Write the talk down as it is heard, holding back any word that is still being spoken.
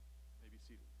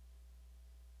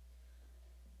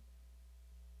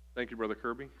Thank you, Brother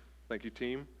Kirby. Thank you,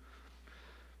 team.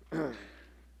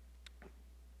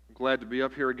 Glad to be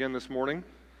up here again this morning.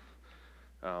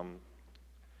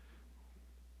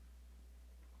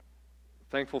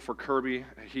 Thankful for Kirby.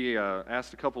 He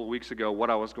asked a couple of weeks ago what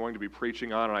I was going to be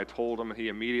preaching on, and I told him, and he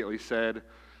immediately said,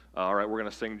 all right, we're going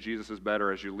to sing Jesus is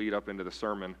Better as you lead up into the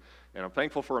sermon. And I'm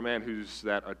thankful for a man who's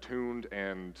that attuned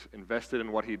and invested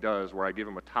in what he does, where I give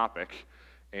him a topic,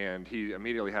 and he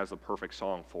immediately has the perfect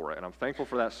song for it. And I'm thankful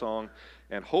for that song.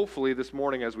 And hopefully this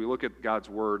morning, as we look at God's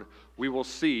Word, we will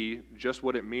see just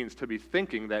what it means to be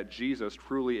thinking that Jesus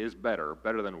truly is better.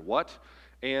 Better than what?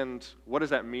 And what does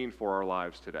that mean for our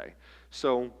lives today?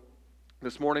 So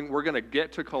this morning, we're going to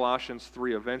get to Colossians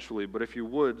 3 eventually, but if you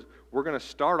would, we're going to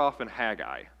start off in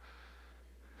Haggai.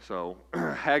 So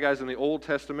Haggai's in the Old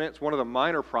Testament. It's one of the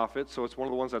minor prophets, so it's one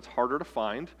of the ones that's harder to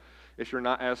find. If you're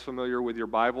not as familiar with your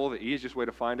Bible, the easiest way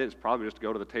to find it is probably just to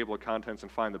go to the table of contents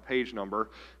and find the page number,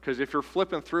 because if you're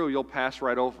flipping through, you'll pass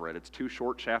right over it. It's 2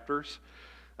 short chapters.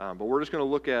 But we're just going to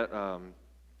look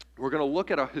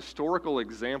at a historical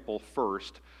example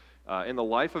first in the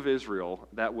life of Israel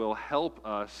that will help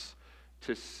us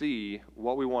to see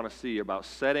what we want to see about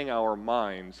setting our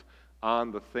minds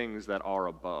on the things that are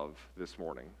above this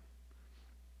morning.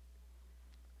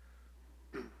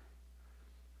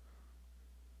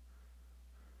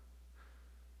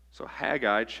 So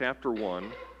Haggai chapter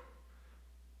 1,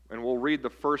 and we'll read the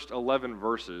first 11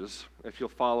 verses if you'll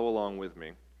follow along with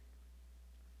me.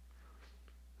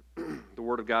 The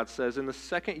Word of God says, "In the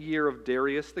 2nd year of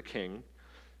Darius the king,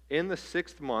 in the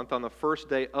 6th month, on the 1st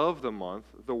day of the month,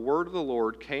 the word of the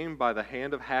Lord came by the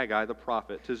hand of Haggai the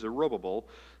prophet to Zerubbabel,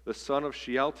 the son of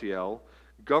Shealtiel,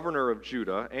 governor of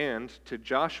Judah, and to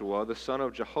Joshua, the son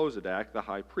of Jehozadak, the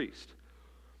high priest.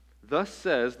 Thus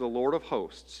says the Lord of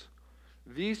hosts,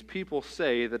 these people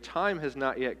say the time has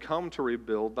not yet come to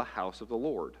rebuild the house of the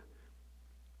Lord.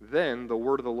 Then the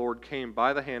word of the Lord came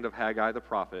by the hand of Haggai the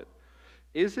prophet.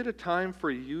 Is it a time for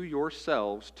you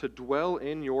yourselves to dwell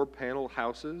in your paneled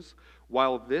houses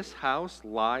while this house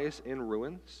lies in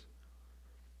ruins?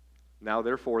 Now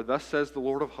therefore, thus says the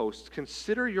Lord of hosts,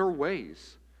 consider your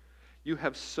ways. You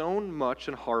have sown much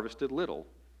and harvested little.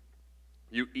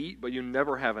 You eat, but you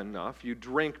never have enough. You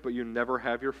drink, but you never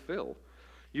have your fill.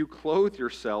 You clothe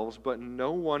yourselves, but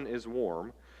no one is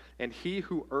warm, and he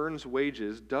who earns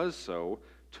wages does so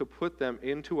to put them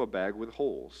into a bag with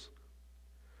holes.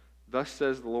 Thus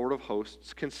says the Lord of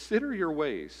hosts, consider your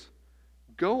ways.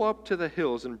 Go up to the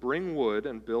hills and bring wood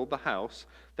and build the house,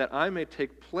 that I may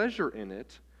take pleasure in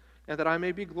it, and that I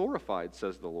may be glorified,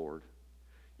 says the Lord.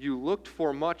 You looked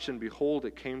for much, and behold,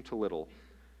 it came to little.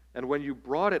 And when you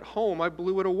brought it home, I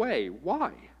blew it away.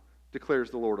 Why?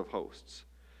 Declares the Lord of hosts.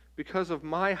 Because of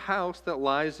my house that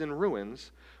lies in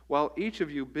ruins, while each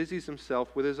of you busies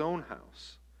himself with his own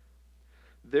house.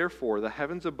 Therefore, the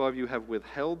heavens above you have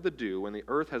withheld the dew, and the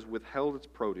earth has withheld its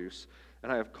produce,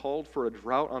 and I have called for a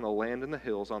drought on the land and the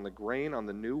hills, on the grain, on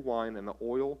the new wine, and the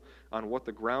oil, on what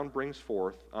the ground brings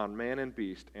forth, on man and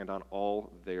beast, and on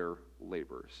all their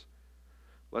labors."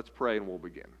 Let's pray, and we'll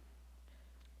begin.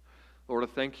 Lord, I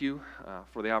thank you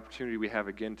for the opportunity we have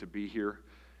again to be here.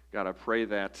 God, I pray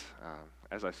that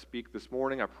as I speak this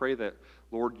morning, I pray that,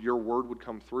 Lord, your word would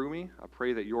come through me. I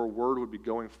pray that your word would be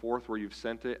going forth where you've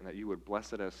sent it and that you would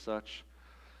bless it as such.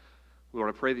 Lord,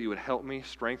 I pray that you would help me,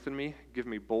 strengthen me, give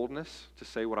me boldness to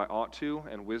say what I ought to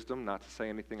and wisdom not to say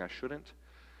anything I shouldn't.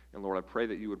 And Lord, I pray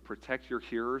that you would protect your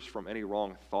hearers from any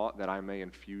wrong thought that I may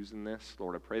infuse in this.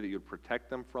 Lord, I pray that you would protect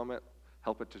them from it,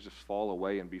 help it to just fall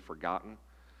away and be forgotten.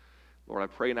 Lord, I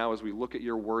pray now as we look at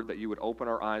your word that you would open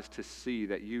our eyes to see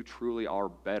that you truly are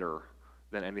better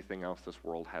than anything else this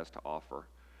world has to offer.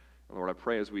 And Lord, I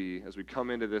pray as we come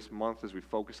into this month, as we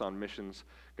focus on missions,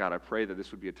 God, I pray that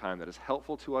this would be a time that is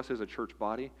helpful to us as a church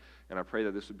body, and I pray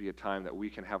that this would be a time that we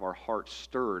can have our hearts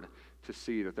stirred to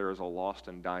see that there is a lost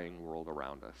and dying world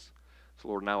around us. So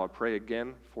Lord, now I pray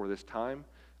again for this time.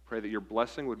 Pray that your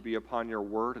blessing would be upon your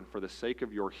word, and for the sake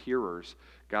of your hearers,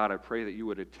 God, I pray that you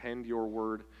would attend your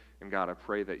word, and God, I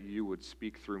pray that you would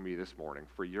speak through me this morning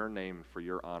for your name and for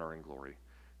your honor and glory.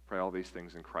 Pray all these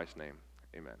things in Christ's name.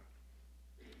 Amen.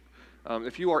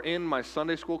 If you are in my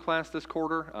Sunday school class this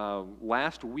quarter,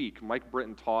 last week Mike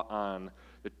Britton taught on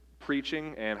the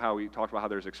preaching and how he talked about how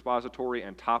there's expository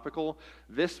and topical.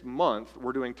 This month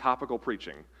we're doing topical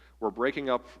preaching. We're breaking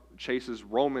up Chase's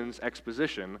Romans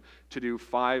exposition to do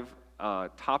 5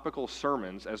 topical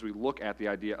sermons as we look at the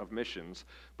idea of missions.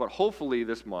 But hopefully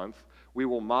this month we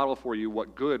will model for you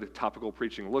what good topical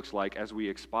preaching looks like as we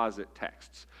exposit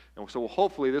texts. And so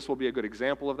hopefully this will be a good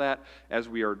example of that as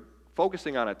we are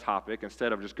focusing on a topic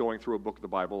instead of just going through a book of the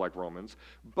Bible like Romans,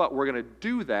 but we're going to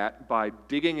do that by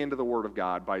digging into the Word of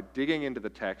God, by digging into the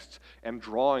texts and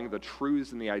drawing the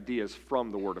truths and the ideas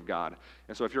from the Word of God.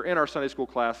 And so if you're in our Sunday school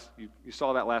class, you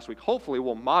saw that last week. Hopefully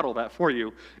we'll model that for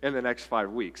you in the next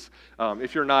 5 weeks.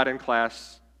 If you're not in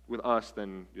class with us,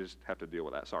 then you just have to deal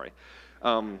with that, sorry.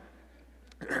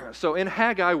 So in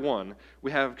Haggai 1,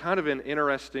 we have kind of an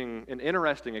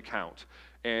interesting account.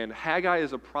 And Haggai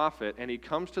is a prophet, and he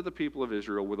comes to the people of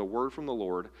Israel with a word from the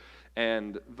Lord,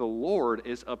 and the Lord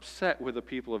is upset with the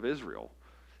people of Israel.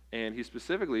 And he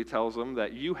specifically tells them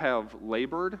that you have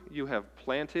labored, you have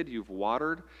planted, you've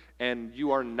watered, and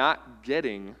you are not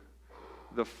getting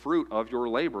the fruit of your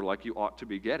labor like you ought to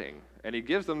be getting. And he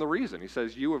gives them the reason. He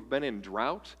says, you have been in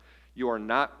drought, you are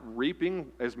not reaping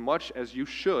as much as you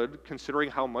should, considering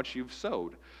how much you've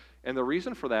sowed. And the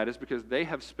reason for that is because they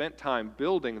have spent time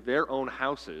building their own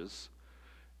houses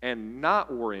and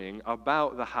not worrying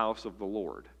about the house of the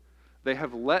Lord. They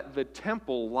have let the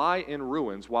temple lie in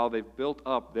ruins while they've built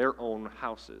up their own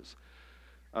houses.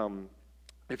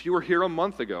 If you were here a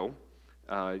month ago,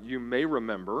 you may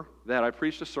remember that I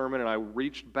preached a sermon and I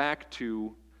reached back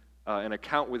to an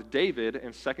account with David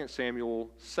in 2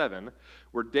 Samuel 7,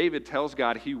 where David tells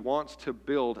God he wants to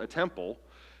build a temple,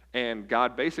 and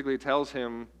God basically tells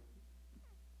him,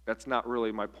 that's not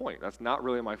really my point. That's not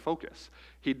really my focus.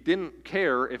 He didn't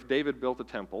care if David built a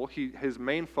temple. His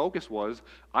main focus was,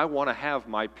 I want to have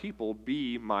my people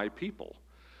be my people.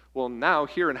 Well, now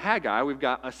here in Haggai, we've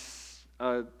got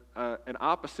an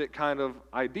opposite kind of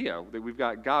idea. That we've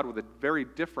got God with a very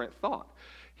different thought.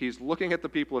 He's looking at the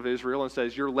people of Israel and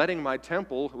says, you're letting my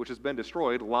temple, which has been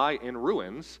destroyed, lie in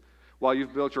ruins while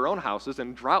you've built your own houses,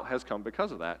 and drought has come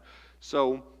because of that.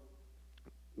 So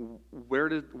where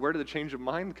did the change of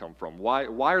mind come from? Why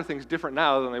are things different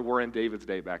now than they were in David's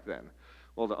day back then?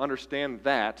 Well, to understand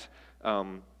that,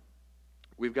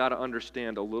 we've got to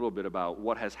understand a little bit about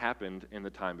what has happened in the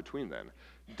time between then.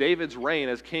 David's reign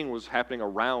as king was happening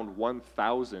around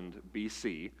 1000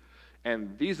 BC,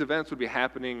 and these events would be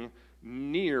happening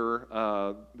near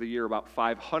the year about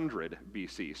 500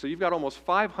 BC. So you've got almost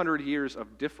 500 years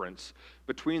of difference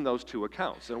between those two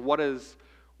accounts. And what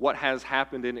has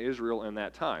happened in Israel in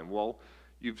that time? Well,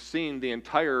 you've seen the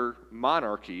entire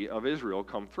monarchy of Israel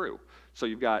come through. So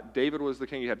you've got David was the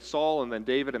king, you had Saul, and then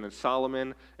David, and then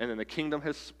Solomon, and then the kingdom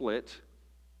has split.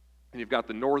 And you've got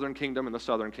the northern kingdom and the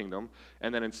southern kingdom.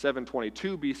 And then in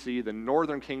 722 BC, the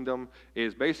northern kingdom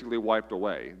is basically wiped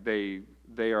away.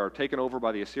 They are taken over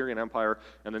by the Assyrian Empire,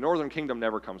 and the northern kingdom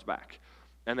never comes back.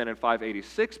 And then in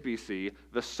 586 BC,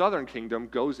 the southern kingdom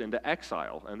goes into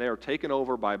exile, and they are taken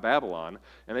over by Babylon,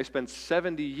 and they spend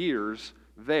 70 years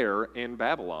there in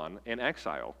Babylon in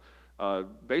exile.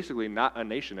 Basically not a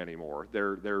nation anymore.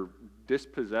 They're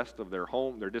dispossessed of their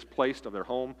home, they're displaced of their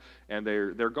home, and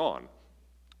they're gone.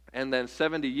 And then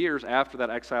 70 years after that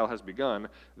exile has begun,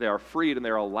 they are freed and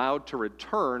they're allowed to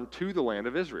return to the land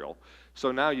of Israel.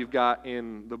 So now you've got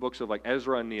in the books of like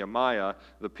Ezra and Nehemiah,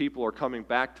 the people are coming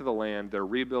back to the land, they're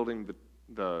rebuilding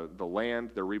the land,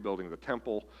 they're rebuilding the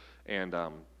temple, and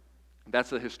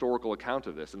that's the historical account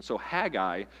of this. And so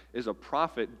Haggai is a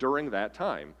prophet during that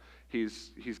time.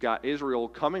 He's got Israel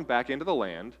coming back into the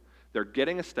land, they're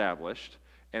getting established,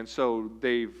 and so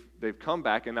they've come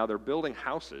back and now they're building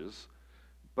houses,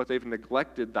 but they've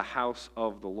neglected the house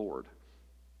of the Lord.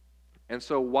 And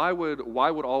so why would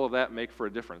all of that make for a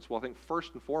difference? Well, I think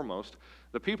first and foremost,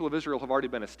 the people of Israel have already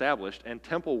been established, and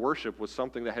temple worship was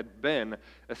something that had been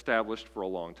established for a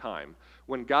long time.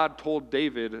 When God told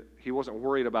David he wasn't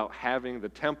worried about having the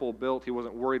temple built, he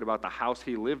wasn't worried about the house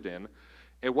he lived in,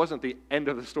 it wasn't the end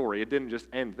of the story. It didn't just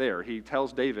end there. He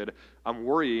tells David, I'm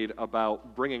worried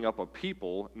about bringing up a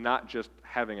people, not just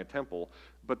having a temple.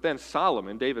 But then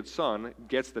Solomon, David's son,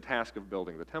 gets the task of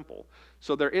building the temple.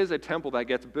 So there is a temple that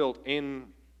gets built in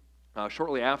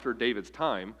shortly after David's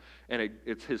time, and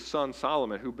it's his son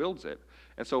Solomon who builds it.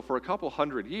 And so for a couple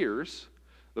hundred years,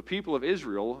 the people of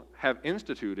Israel have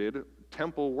instituted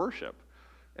temple worship.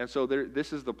 And so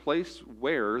this is the place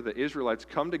where the Israelites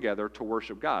come together to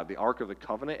worship God. The Ark of the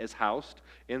Covenant is housed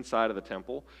inside of the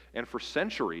temple. And for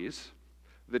centuries,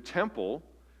 the temple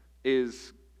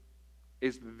is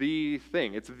the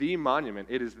thing. It's the monument.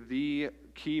 It is the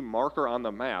key marker on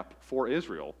the map for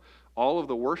Israel. All of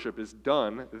the worship is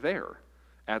done there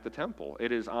at the temple.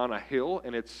 It is on a hill,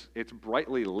 and it's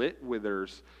brightly lit with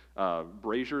there's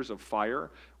braziers of fire,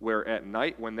 where at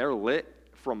night when they're lit,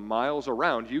 from miles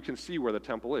around, you can see where the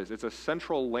temple is. It's a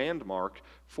central landmark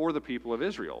for the people of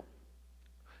Israel.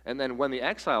 And then when the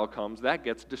exile comes, that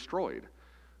gets destroyed.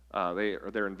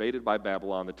 They're invaded by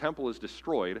Babylon. The temple is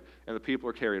destroyed, and the people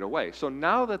are carried away. So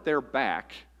now that they're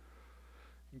back,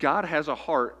 God has a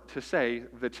heart to say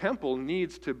the temple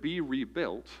needs to be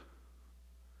rebuilt,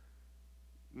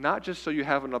 not just so you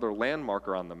have another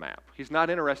landmarker on the map. He's not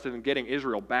interested in getting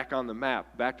Israel back on the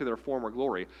map, back to their former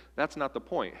glory. That's not the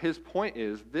point. His point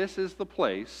is, this is the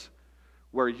place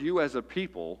where you as a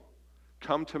people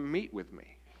come to meet with me.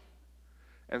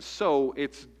 And so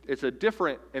it's a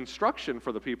different instruction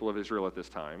for the people of Israel at this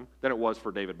time than it was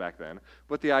for David back then.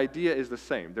 But the idea is the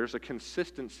same. There's a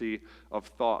consistency of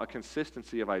thought, a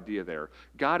consistency of idea there.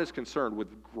 God is concerned with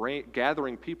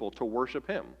gathering people to worship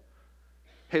him.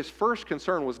 His first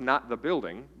concern was not the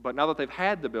building, but now that they've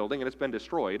had the building and it's been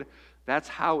destroyed, that's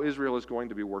how Israel is going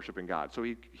to be worshiping God. So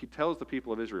he tells the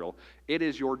people of Israel, it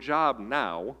is your job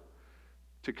now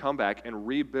to come back and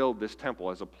rebuild this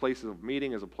temple as a place of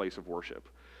meeting, as a place of worship.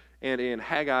 And in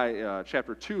Haggai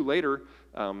chapter 2 later,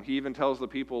 he even tells the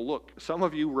people, look, some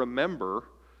of you remember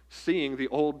seeing the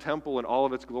old temple in all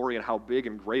of its glory and how big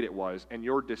and great it was, and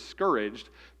you're discouraged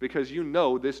because you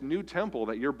know this new temple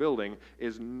that you're building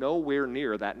is nowhere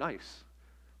near that nice.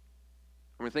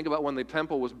 I mean, think about when the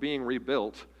temple was being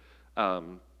rebuilt,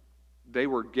 they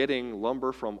were getting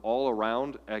lumber from all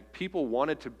around. People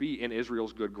wanted to be in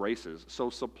Israel's good graces, so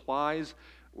supplies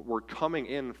were coming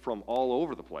in from all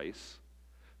over the place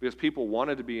because people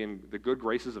wanted to be in the good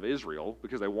graces of Israel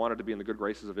because they wanted to be in the good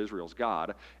graces of Israel's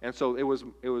God. And so it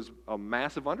was a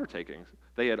massive undertaking.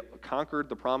 They had conquered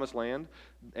the promised land,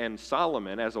 and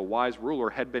Solomon, as a wise ruler,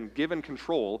 had been given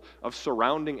control of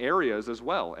surrounding areas as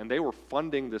well, and they were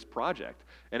funding this project.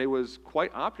 And it was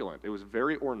quite opulent. It was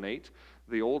very ornate.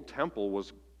 The old temple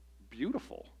was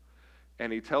beautiful.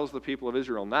 And he tells the people of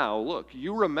Israel now, look,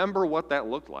 you remember what that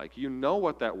looked like. You know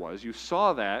what that was. You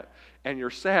saw that, and you're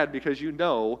sad because you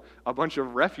know a bunch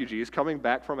of refugees coming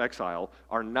back from exile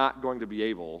are not going to be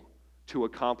able to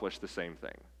accomplish the same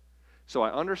thing. So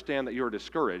I understand that you're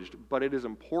discouraged, but it is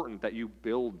important that you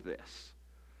build this.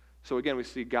 So again, we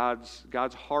see God's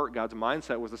heart, God's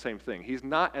mindset was the same thing. He's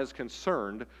not as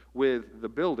concerned with the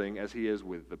building as he is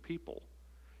with the people.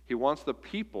 He wants the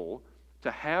people to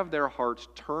have their hearts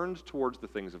turned towards the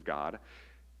things of God,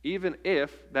 even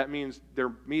if that means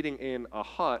they're meeting in a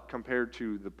hut compared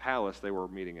to the palace they were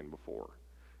meeting in before.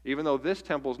 Even though this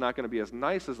temple is not going to be as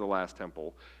nice as the last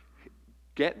temple,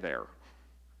 get there.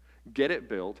 Get it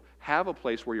built. Have a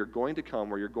place where you're going to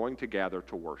come, where you're going to gather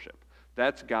to worship.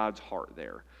 That's God's heart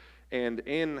there. And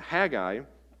in Haggai,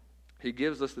 he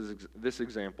gives us this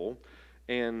example,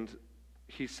 and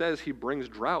he says he brings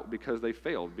drought because they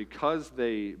failed. Because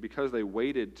they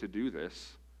waited to do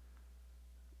this,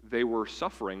 they were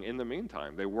suffering in the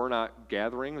meantime. They were not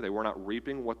gathering. They were not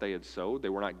reaping what they had sowed. They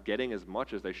were not getting as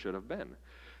much as they should have been.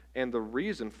 And the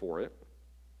reason for it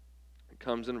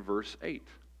comes in verse 8.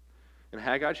 In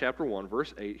Haggai chapter 1,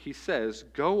 verse 8, he says,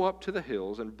 "Go up to the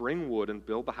hills and bring wood and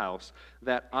build the house,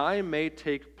 that I may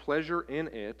take pleasure in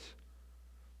it,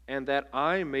 and that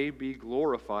I may be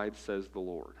glorified, says the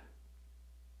Lord."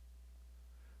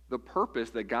 The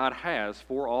purpose that God has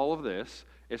for all of this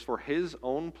is for his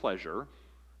own pleasure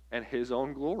and his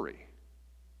own glory.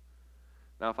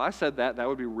 Now, if I said that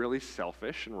would be really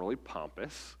selfish and really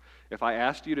pompous. If I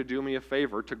asked you to do me a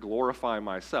favor to glorify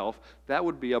myself, that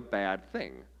would be a bad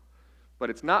thing. But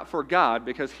it's not for God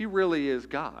because he really is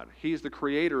God. He's the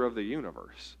creator of the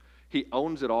universe. He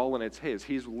owns it all and it's his.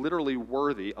 He's literally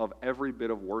worthy of every bit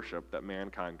of worship that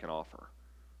mankind can offer.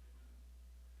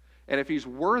 And if he's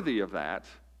worthy of that,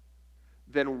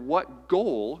 then what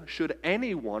goal should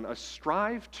anyone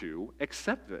strive to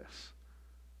except this?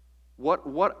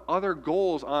 What other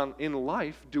goals in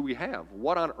life do we have?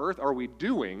 What on earth are we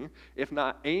doing if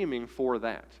not aiming for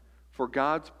that? For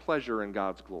God's pleasure and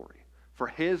God's glory. For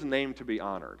his name to be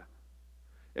honored.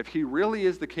 If he really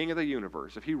is the king of the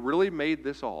universe, if he really made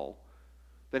this all,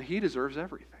 then he deserves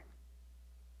everything.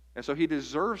 And so he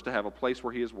deserves to have a place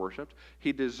where he is worshiped.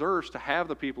 He deserves to have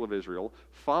the people of Israel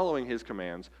following his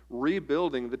commands,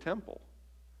 rebuilding the temple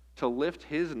to lift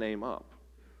his name up.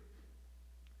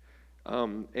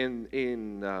 In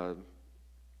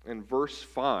verse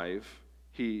 5,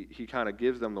 he kind of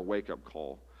gives them the wake-up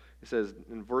call. It says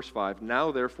in verse 5,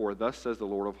 "Now therefore, thus says the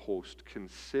Lord of hosts,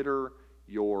 consider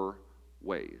your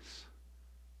ways."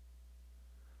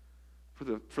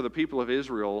 For the people of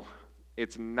Israel,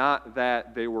 it's not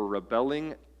that they were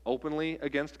rebelling openly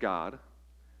against God.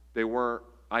 They weren't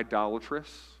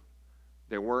idolatrous.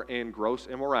 They weren't in gross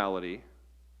immorality.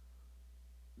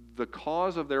 The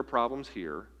cause of their problems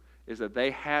here is that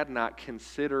they had not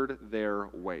considered their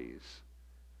ways.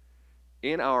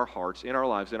 In our hearts, in our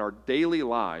lives, in our daily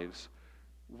lives,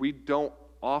 we don't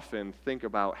often think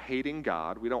about hating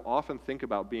God. We don't often think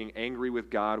about being angry with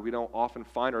God. We don't often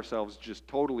find ourselves just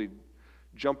totally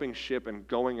jumping ship and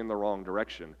going in the wrong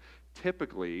direction.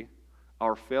 Typically,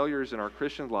 our failures in our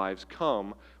Christian lives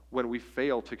come when we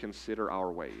fail to consider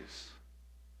our ways.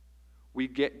 We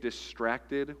get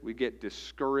distracted, we get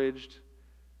discouraged,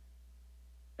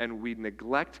 and we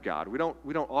neglect God. We don't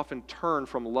often turn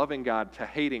from loving God to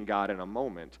hating God in a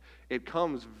moment. It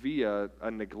comes via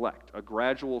a neglect, a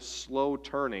gradual, slow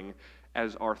turning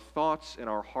as our thoughts and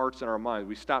our hearts and our minds.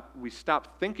 We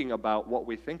stop thinking about what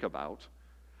we think about.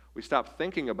 We stop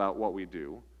thinking about what we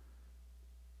do,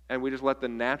 and we just let the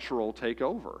natural take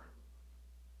over.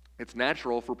 It's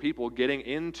natural for people getting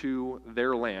into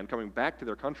their land, coming back to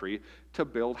their country, to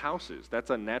build houses.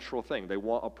 That's a natural thing. They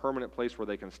want a permanent place where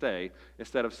they can stay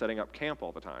instead of setting up camp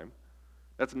all the time.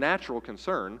 That's natural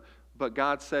concern, but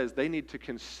God says they need to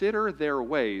consider their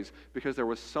ways because there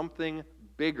was something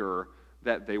bigger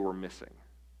that they were missing.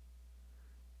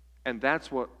 And that's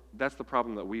the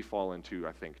problem that we fall into,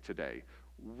 I think, today.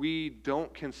 We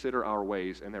don't consider our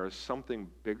ways, and there is something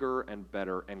bigger and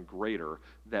better and greater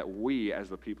that we, as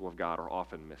the people of God, are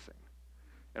often missing.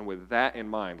 And with that in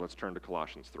mind, let's turn to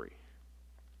Colossians 3.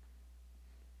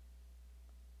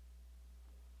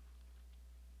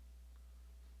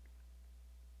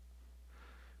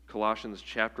 Colossians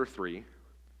chapter 3. I'm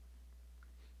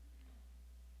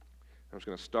just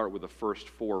going to start with the first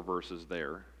 4 verses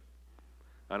there.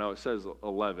 I know it says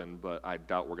 11, but I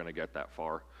doubt we're going to get that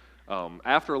far.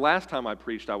 After last time I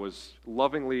preached, I was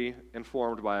lovingly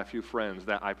informed by a few friends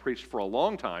that I preached for a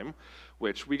long time,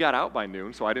 which we got out by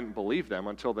noon, so I didn't believe them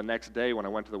until the next day when I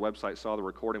went to the website, saw the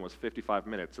recording was 55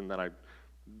 minutes, and then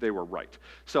they were right.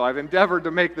 So I've endeavored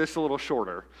to make this a little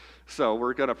shorter. So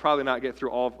we're going to probably not get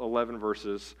through all 11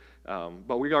 verses,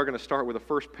 but we are going to start with the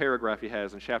first paragraph he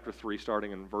has in chapter 3,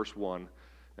 starting in verse 1,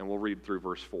 and we'll read through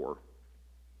verse 4.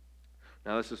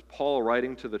 Now this is Paul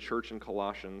writing to the church in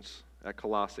at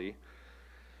Colossae.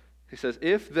 He says,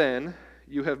 "If then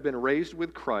you have been raised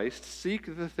with Christ,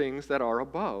 seek the things that are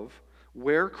above,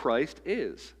 where Christ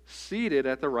is, seated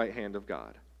at the right hand of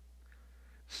God.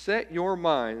 Set your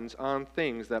minds on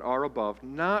things that are above,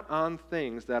 not on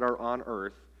things that are on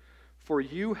earth, for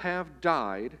you have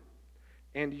died,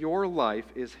 and your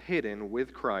life is hidden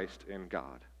with Christ in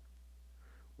God.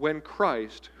 When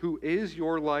Christ, who is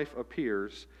your life,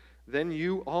 appears, then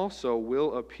you also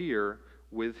will appear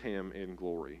with him in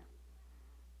glory."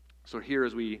 So here,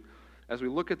 as we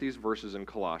look at these verses in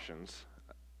Colossians,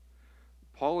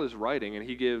 Paul is writing, and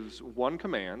he gives one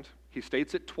command. He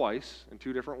states it twice in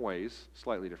 2 different ways,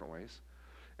 slightly different ways,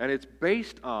 and it's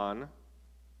based on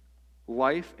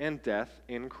life and death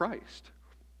in Christ.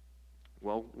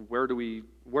 Well, where do we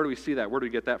see that? Where do we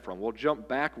get that from? We'll jump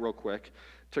back real quick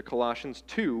to Colossians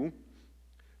 2,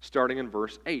 starting in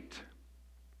verse 8.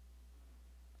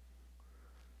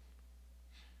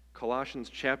 Colossians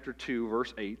chapter 2,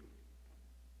 verse 8.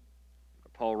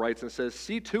 Paul writes and says,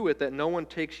 "See to it that no one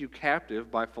takes you captive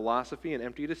by philosophy and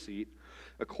empty deceit,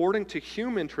 according to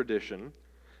human tradition,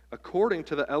 according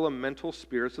to the elemental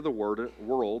spirits of the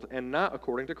world, and not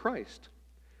according to Christ.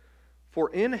 For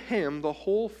in him the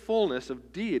whole fullness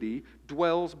of deity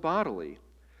dwells bodily,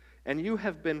 and you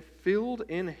have been filled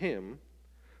in him,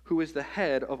 who is the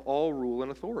head of all rule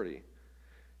and authority.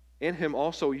 In him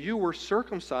also you were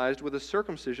circumcised with a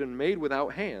circumcision made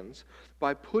without hands,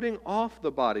 by putting off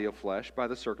the body of flesh by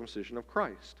the circumcision of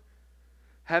Christ,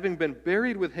 having been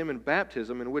buried with him in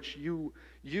baptism, in which you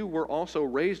were also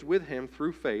raised with him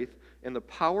through faith in the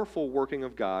powerful working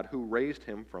of God who raised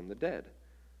him from the dead.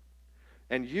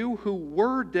 And you who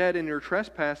were dead in your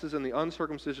trespasses and the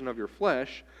uncircumcision of your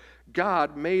flesh,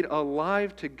 God made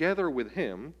alive together with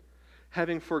him,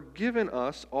 having forgiven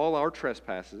us all our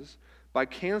trespasses, by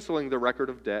canceling the record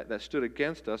of debt that stood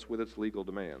against us with its legal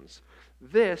demands.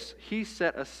 This he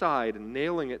set aside,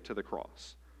 nailing it to the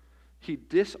cross. He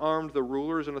disarmed the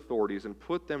rulers and authorities and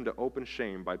put them to open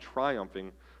shame by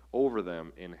triumphing over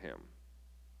them in him."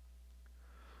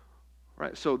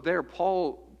 Right, so there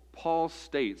Paul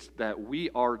states that we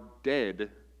are dead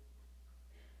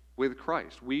with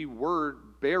Christ. We were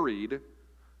buried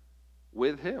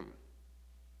with him.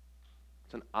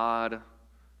 It's an odd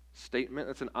statement.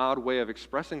 It's an odd way of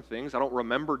expressing things. I don't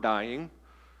remember dying.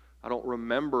 I don't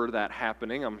remember that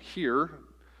happening. I'm here.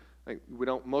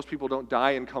 Most people don't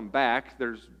die and come back.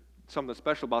 There's something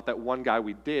special about that one guy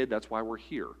we did. That's why we're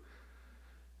here.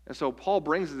 And so Paul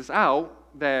brings this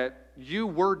out that you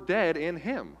were dead in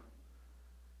him.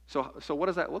 So what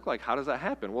does that look like? How does that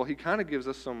happen? Well, he kind of gives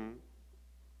us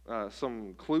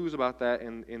some clues about that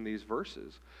in these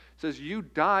verses. It says, you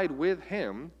died with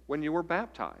him when you were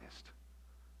baptized.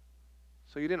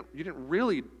 So you didn't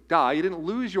really die, you didn't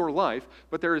lose your life,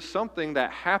 but there is something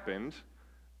that happened,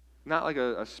 not like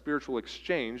a spiritual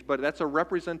exchange, but that's a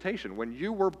representation. When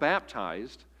you were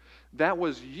baptized, that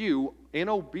was you in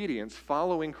obedience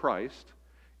following Christ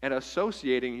and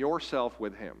associating yourself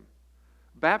with him.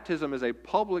 Baptism is a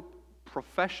public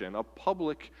profession, a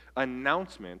public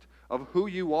announcement of who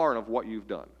you are and of what you've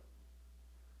done.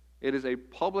 It is a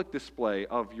public display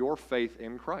of your faith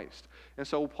in Christ. And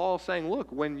so Paul's saying,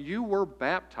 look, when you were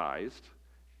baptized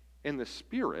in the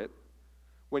Spirit,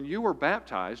 when you were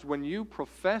baptized, when you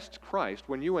professed Christ,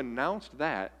 when you announced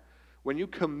that, when you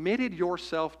committed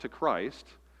yourself to Christ,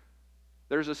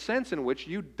 there's a sense in which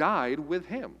you died with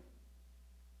him.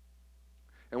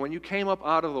 And when you came up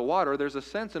out of the water, there's a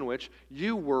sense in which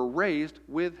you were raised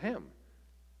with him.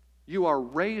 You are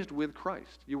raised with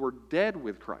Christ. You were dead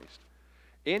with Christ.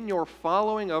 In your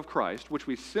following of Christ, which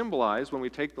we symbolize when we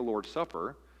take the Lord's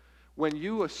Supper, when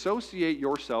you associate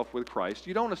yourself with Christ,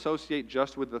 you don't associate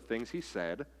just with the things he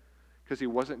said, because he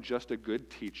wasn't just a good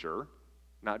teacher,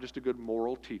 not just a good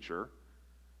moral teacher.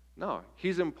 No,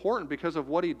 he's important because of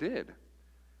what he did.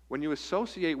 When you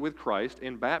associate with Christ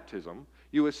in baptism,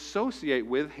 you associate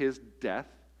with his death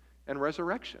and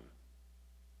resurrection.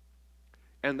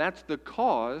 And that's the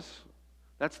cause,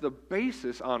 that's the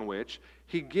basis on which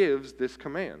he gives this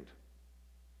command.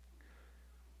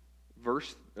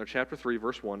 Chapter 3,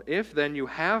 verse 1, if then you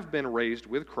have been raised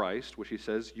with Christ, which he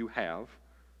says you have,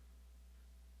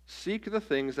 seek the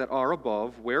things that are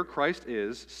above, where Christ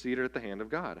is, seated at the hand of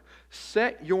God.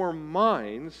 Set your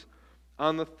minds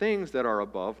on the things that are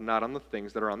above, not on the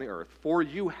things that are on the earth. For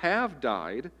you have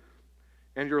died,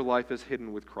 and your life is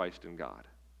hidden with Christ in God.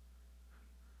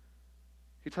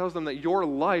 He tells them that your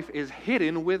life is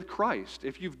hidden with Christ.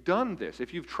 If you've done this,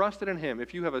 if you've trusted in him,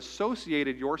 if you have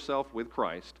associated yourself with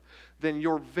Christ, then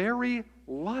your very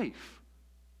life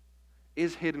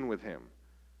is hidden with him.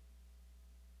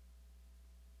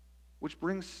 Which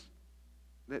brings,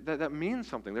 that means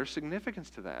something. There's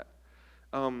significance to that.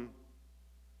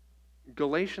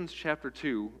 Galatians chapter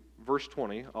 2, verse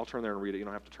 20. I'll turn there and read it. You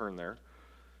don't have to turn there.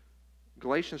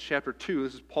 Galatians chapter 2,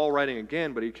 this is Paul writing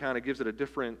again, but he kind of gives it a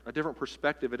different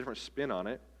perspective, a different spin on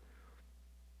it.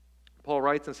 Paul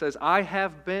writes and says, I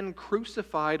have been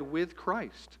crucified with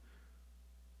Christ.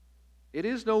 It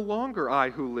is no longer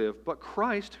I who live, but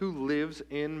Christ who lives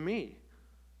in me.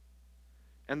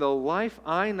 And the life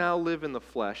I now live in the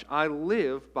flesh, I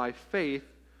live by faith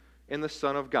in the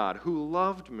Son of God, who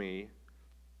loved me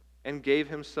and gave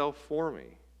himself for me.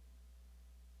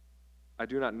 I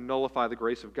do not nullify the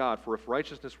grace of God, for if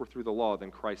righteousness were through the law,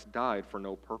 then Christ died for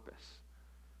no purpose.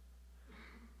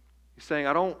 He's saying,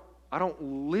 I don't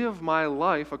live my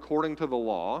life according to the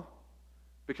law,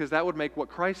 because that would make what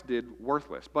Christ did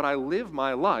worthless. But I live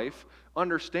my life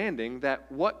understanding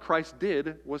that what Christ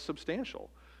did was substantial.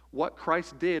 What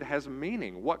Christ did has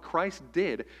meaning. What Christ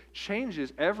did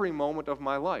changes every moment of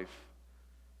my life,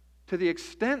 to the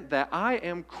extent that I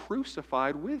am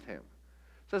crucified with him.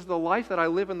 It says, the life that I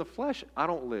live in the flesh, I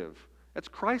don't live. That's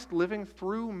Christ living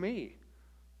through me.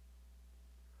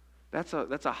 That's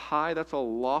a high, that's a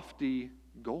lofty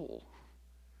goal.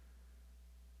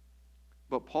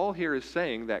 But Paul here is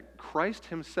saying that Christ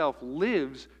himself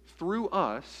lives through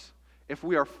us if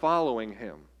we are following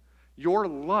him. Your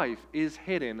life is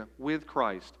hidden with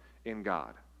Christ in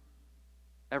God.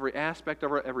 Every aspect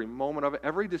of it, every moment of it,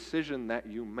 every decision that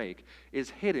you make is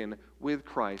hidden with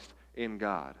Christ in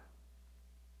God.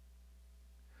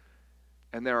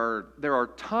 And there are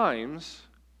times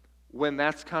when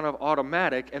that's kind of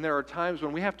automatic, and there are times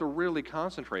when we have to really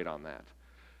concentrate on that.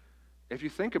 If you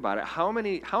think about it, how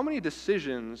many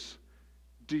decisions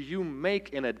do you make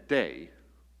in a day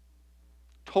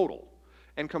total?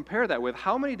 And compare that with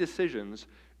how many decisions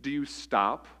do you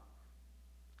stop,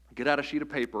 get out a sheet of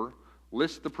paper,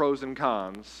 list the pros and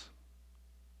cons,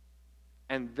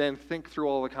 and then think through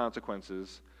all the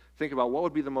consequences. Think about what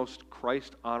would be the most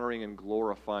Christ-honoring and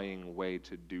glorifying way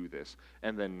to do this,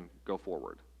 and then go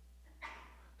forward.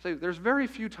 So there's very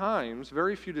few times,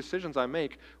 very few decisions I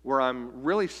make where I'm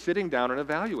really sitting down and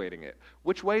evaluating it.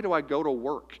 Which way do I go to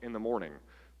work in the morning?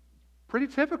 Pretty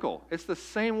typical. It's the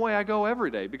same way I go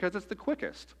every day because it's the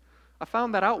quickest. I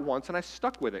found that out once and I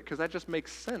stuck with it because that just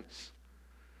makes sense.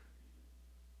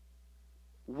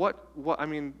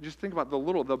 Just think about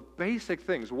the basic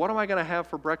things. What am I going to have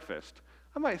for breakfast?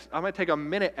 I might take a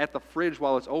minute at the fridge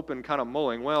while it's open, kind of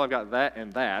mulling, well, I've got that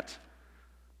and that.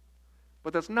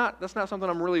 But that's not something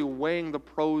I'm really weighing the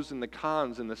pros and the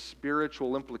cons and the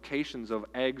spiritual implications of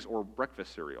eggs or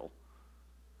breakfast cereal.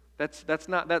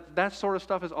 That sort of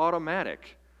stuff is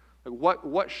automatic. Like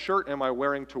what shirt am I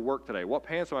wearing to work today? What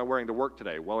pants am I wearing to work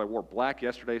today? Well, I wore black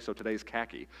yesterday, so today's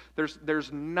khaki.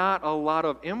 There's not a lot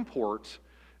of import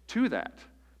to that.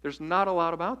 There's not a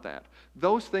lot about that.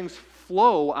 Those things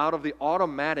flow out of the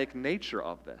automatic nature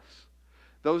of this.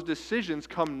 Those decisions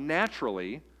come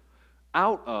naturally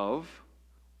out of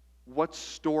what's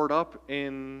stored up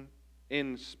in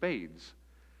spades.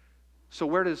 So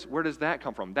where does that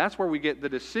come from? That's where we get the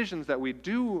decisions that we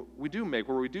do make,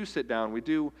 where we do sit down, we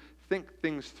do think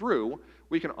things through.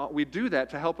 We do that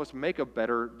to help us make a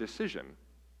better decision.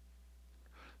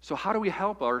 So how do we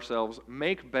help ourselves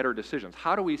make better decisions?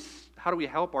 How do we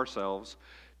help ourselves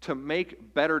to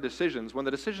make better decisions when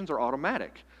the decisions are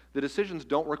automatic? The decisions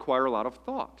don't require a lot of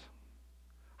thought.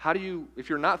 If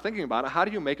you're not thinking about it, how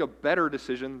do you make a better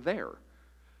decision there?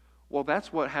 Well,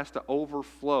 that's what has to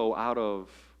overflow out of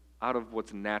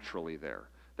what's naturally there.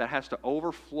 That has to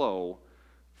overflow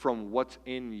from what's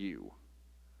in you.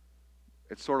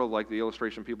 It's sort of like the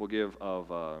illustration people give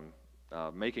of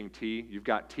making tea. You've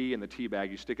got tea in the tea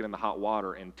bag, you stick it in the hot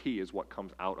water, and tea is what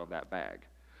comes out of that bag.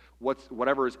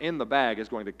 Whatever is in the bag is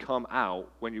going to come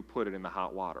out when you put it in the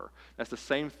hot water. That's the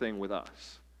same thing with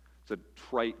us. It's a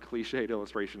trite, cliched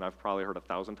illustration I've probably heard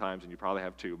 1,000 times, and you probably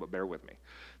have too, but bear with me.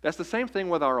 That's the same thing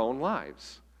with our own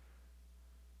lives.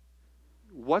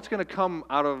 What's going to come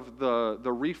out of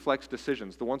the reflex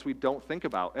decisions, the ones we don't think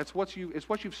about? It's what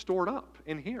you've stored up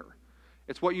in here.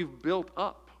 It's what you've built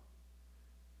up.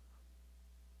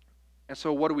 And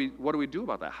so what do we do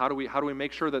about that? How do we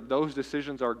make sure that those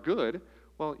decisions are good?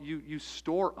 Well, you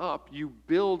store up, you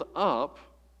build up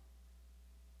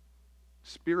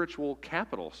spiritual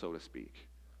capital, so to speak.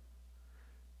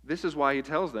 This is why he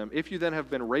tells them, if you then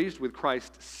have been raised with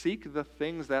Christ, seek the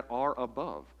things that are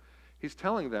above. He's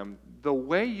telling them, the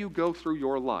way you go through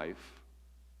your life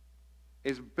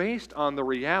is based on the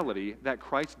reality that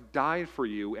Christ died for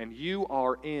you and you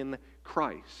are in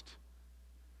Christ.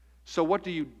 So what do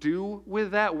you do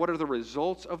with that? What are the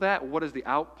results of that? What is the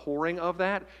outpouring of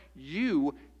that?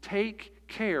 You take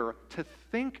care to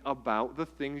think about the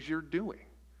things you're doing.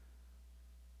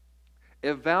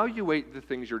 Evaluate the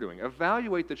things you're doing.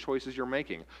 Evaluate the choices you're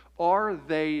making. Are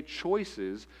they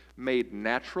choices made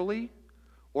naturally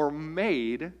or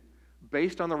made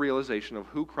based on the realization of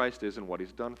who Christ is and what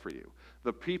he's done for you?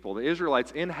 The people, the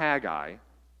Israelites in Haggai,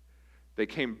 they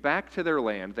came back to their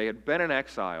land. They had been in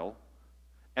exile,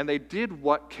 and they did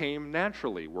what came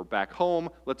naturally. We're back home.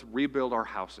 Let's rebuild our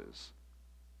houses.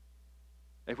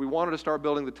 If we wanted to start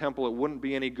building the temple, it wouldn't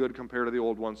be any good compared to the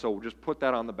old one, so we'll just put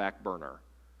that on the back burner.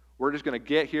 We're just going to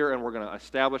get here and we're going to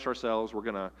establish ourselves. We're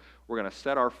going to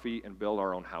set our feet and build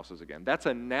our own houses again. That's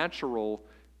a natural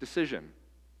decision.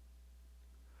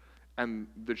 And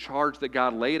the charge that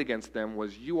God laid against them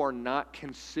was, you are not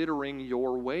considering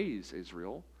your ways,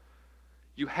 Israel.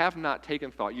 You have not taken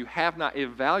thought. You have not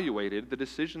evaluated the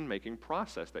decision-making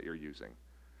process that you're using.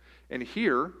 And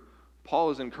here, Paul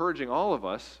is encouraging all of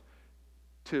us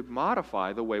to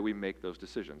modify the way we make those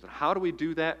decisions. And how do we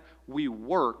do that? We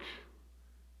work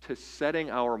to setting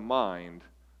our mind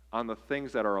on the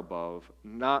things that are above,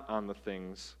 not on the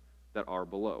things that are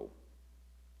below.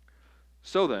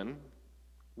 So then,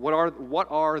 what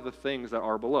are the things that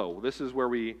are below? This is where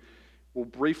we will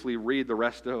briefly read the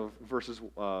rest of verses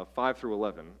 5 through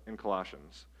 11 in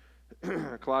Colossians.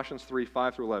 Colossians 3,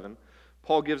 5 through 11.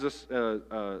 Paul gives us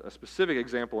a specific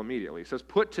example immediately. He says,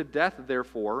 put to death,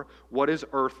 therefore, what is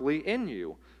earthly in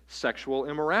you: sexual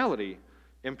immorality,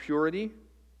 impurity,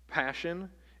 passion,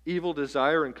 evil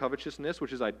desire, and covetousness,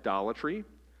 which is idolatry.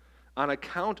 On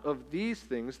account of these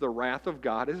things, the wrath of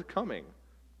God is coming.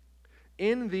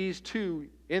 In these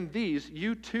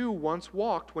you too once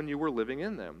walked when you were living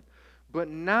in them. But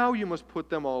now you must put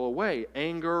them all away: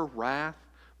 anger, wrath,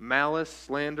 malice,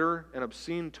 slander, and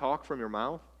obscene talk from your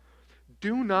mouth.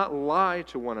 Do not lie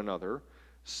to one another,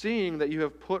 seeing that you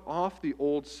have put off the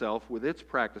old self with its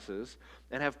practices,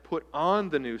 and have put on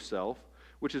the new self,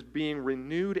 which is being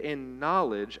renewed in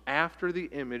knowledge after the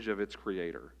image of its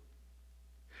creator.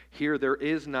 Here there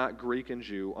is not Greek and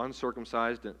Jew,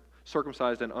 circumcised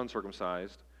and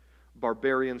uncircumcised,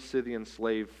 barbarian, Scythian,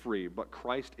 slave, free, but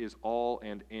Christ is all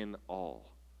and in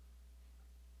all.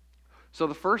 So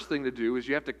the first thing to do is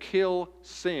you have to kill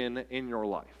sin in your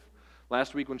life.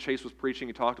 Last week when Chase was preaching,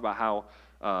 he talked about how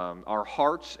our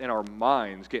hearts and our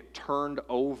minds get turned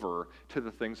over to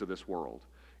the things of this world.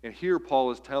 And here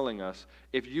Paul is telling us,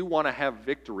 if you want to have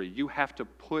victory, you have to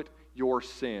put your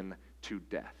sin to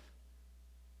death.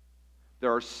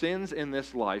 There are sins in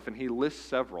this life, and he lists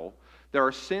several. There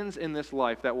are sins in this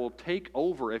life that will take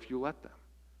over if you let them.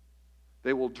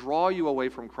 They will draw you away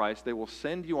from Christ. They will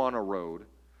send you on a road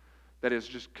that is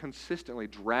just consistently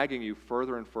dragging you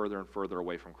further and further and further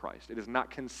away from Christ. It is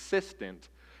not consistent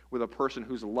with a person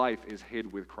whose life is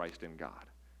hid with Christ in God.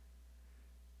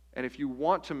 And if you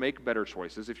want to make better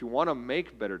choices, if you want to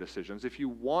make better decisions, if you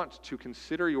want to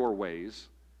consider your ways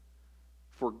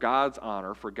for God's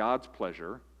honor, for God's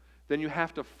pleasure, then you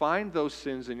have to find those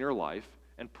sins in your life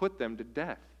and put them to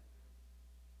death.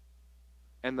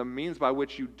 And the means by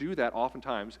which you do that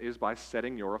oftentimes is by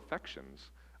setting your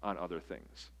affections on other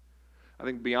things. I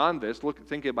think beyond this,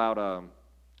 think about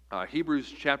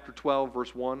Hebrews chapter 12,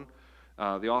 verse 1.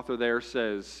 The author there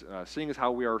says, seeing as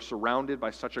how we are surrounded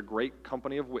by such a great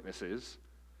company of witnesses,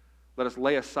 let us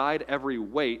lay aside every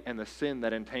weight and the sin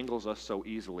that entangles us so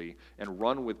easily and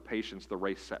run with patience the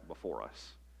race set before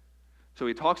us. So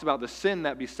he talks about the sin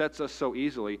that besets us so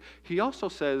easily. He also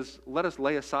says, let us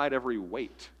lay aside every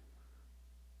weight.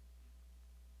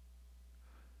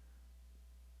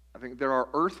 I think there are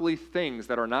earthly things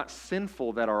that are not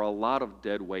sinful that are a lot of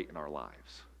dead weight in our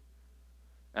lives.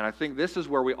 And I think this is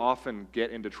where we often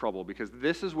get into trouble, because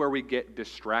this is where we get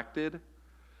distracted.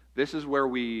 This is where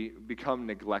we become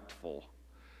neglectful.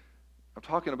 I'm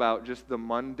talking about just the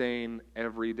mundane,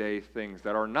 everyday things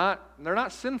that they're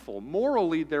not sinful.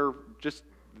 Morally, they're just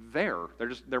there.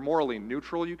 They're morally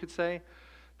neutral, you could say.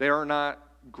 They are not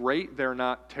great, they're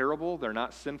not terrible, they're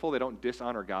not sinful, they don't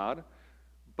dishonor God.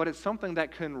 But it's something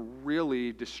that can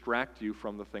really distract you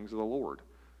from the things of the Lord.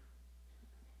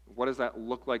 What does that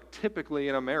look like typically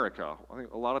in America? I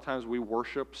think a lot of times we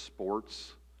worship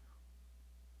sports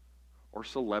or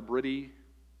celebrity.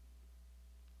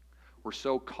 We're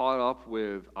so caught up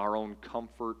with our own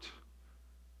comfort,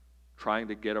 trying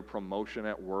to get a promotion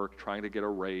at work, trying to get a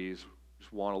raise,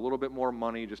 just want a little bit more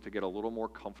money just to get a little more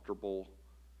comfortable.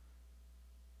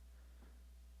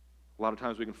 A lot of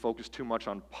times we can focus too much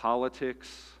on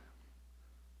politics,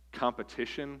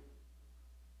 competition,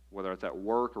 whether it's at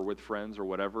work or with friends or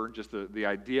whatever. Just the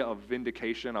idea of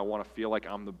vindication. I want to feel like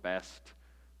I'm the best.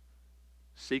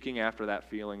 Seeking after that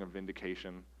feeling of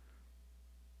vindication.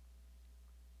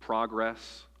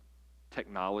 Progress,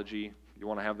 technology. You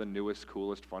want to have the newest,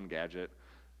 coolest, fun gadget.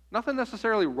 Nothing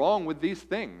necessarily wrong with these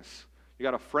things. You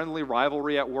got a friendly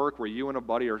rivalry at work where you and a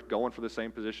buddy are going for the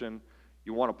same position.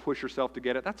 You want to push yourself to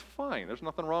get it. That's fine. There's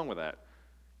nothing wrong with that.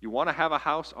 You want to have a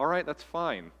house. All right, that's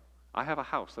fine. I have a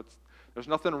house. There's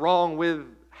nothing wrong with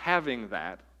having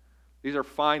that. These are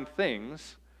fine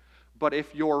things. But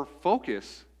if your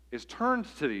focus is turned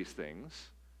to these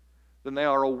things, then they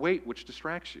are a weight which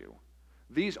distracts you.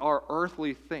 These are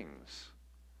earthly things.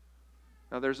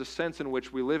 Now, there's a sense in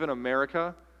which we live in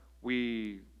America.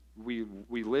 We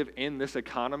live in this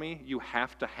economy. You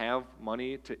have to have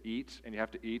money to eat, and you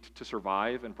have to eat to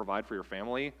survive and provide for your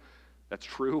family. That's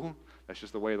true. That's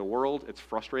just the way of the world. It's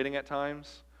frustrating at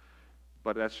times,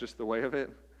 but that's just the way of it.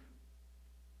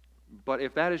 But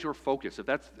if that is your focus,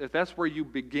 if that's where you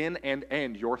begin and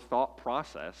end your thought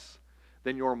process,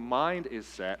 then your mind is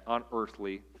set on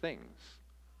earthly things.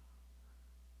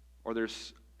 Or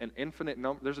there's an infinite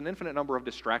number of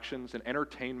distractions and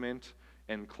entertainment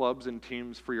and clubs and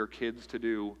teams for your kids to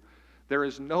do. There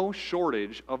is no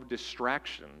shortage of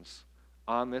distractions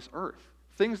on this earth.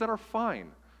 Things that are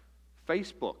fine.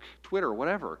 Facebook, Twitter,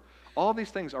 whatever. All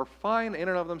these things are fine in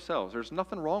and of themselves. There's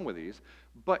nothing wrong with these.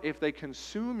 But if they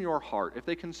consume your heart, if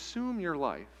they consume your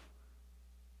life,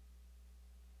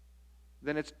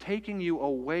 then it's taking you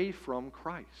away from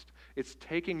Christ. It's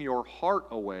taking your heart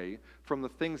away from the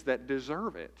things that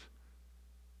deserve it.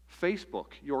 Facebook,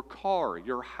 your car,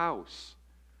 your house,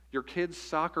 your kid's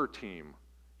soccer team,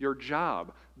 your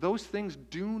job, those things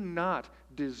do not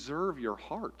deserve your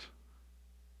heart.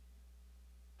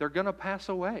 They're going to pass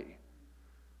away.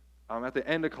 At the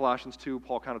end of Colossians 2,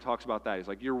 Paul kind of talks about that. He's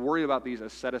like, you're worried about these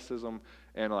asceticism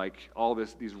and like all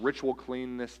these ritual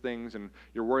cleanness things, and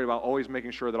you're worried about always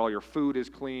making sure that all your food is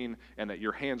clean and that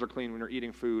your hands are clean when you're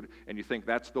eating food, and you think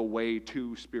that's the way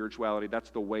to spirituality, that's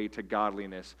the way to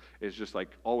godliness, is just like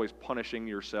always punishing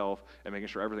yourself and making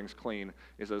sure everything's clean.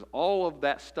 He says all of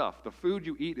that stuff, the food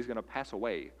you eat is going to pass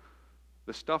away.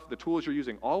 The stuff, the tools you're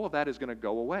using, all of that is going to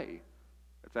go away.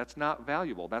 If that's not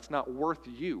valuable, that's not worth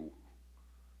you.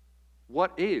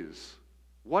 What is?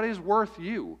 What is worth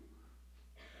you?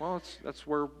 Well, that's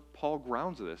where Paul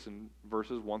grounds this in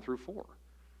verses 1 through 4.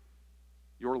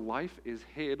 Your life is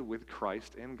hid with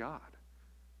Christ in God.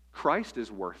 Christ is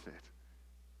worth it.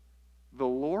 The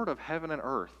Lord of heaven and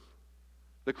earth,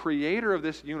 the creator of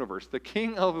this universe, the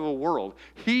king of the world,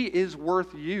 he is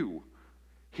worth you.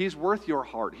 He's worth your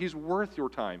heart. He's worth your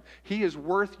time. He is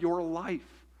worth your life.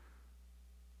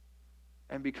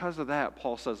 And because of that,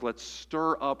 Paul says, let's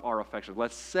stir up our affections.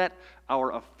 Let's set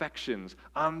our affections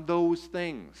on those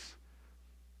things.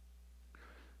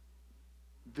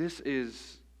 this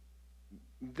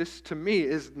to me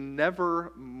is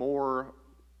never more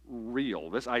real.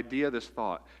 This idea, this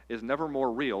thought is never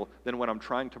more real than when I'm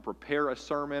trying to prepare a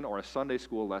sermon or a Sunday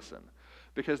school lesson.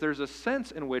 Because there's a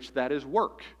sense in which that is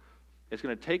work. It's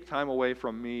going to take time away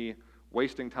from me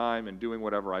wasting time and doing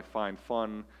whatever I find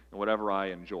fun and whatever I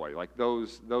enjoy. Like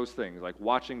those things, like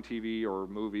watching TV or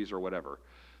movies or whatever.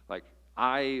 Like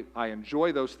I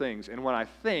enjoy those things, and when I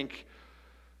think,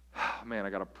 oh, man, I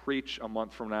got to preach a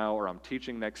month from now, or I'm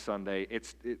teaching next Sunday,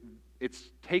 it's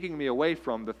taking me away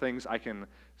from the things I can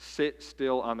sit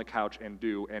still on the couch and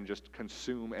do and just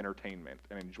consume entertainment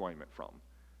and enjoyment from.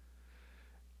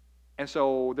 And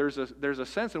so there's a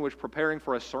sense in which preparing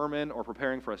for a sermon or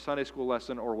preparing for a Sunday school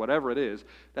lesson or whatever it is,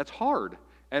 that's hard.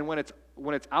 And when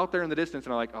it's out there in the distance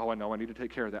and I'm like, oh, I know I need to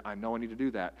take care of that. I know I need to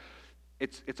do that.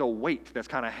 It's a weight that's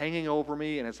kind of hanging over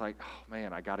me, and it's like, oh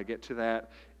man, I got to get to that.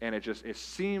 And it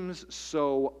seems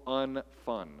so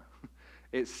unfun.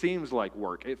 It seems like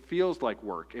work. It feels like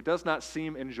work. It does not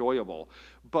seem enjoyable.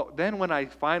 But then when I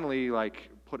finally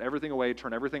put everything away,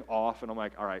 turn everything off, and I'm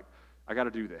like, all right, I got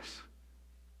to do this.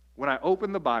 When I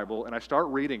open the Bible and I start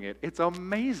reading it, it's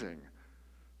amazing.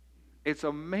 It's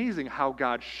amazing how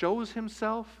God shows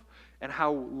himself and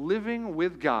how living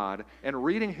with God and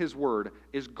reading his word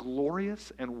is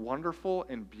glorious and wonderful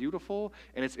and beautiful,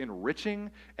 and it's enriching.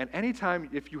 And anytime,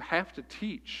 if you have to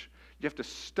teach, you have to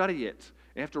study it,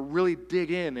 and you have to really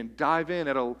dig in and dive in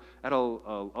at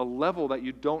a level that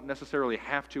you don't necessarily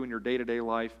have to in your day-to-day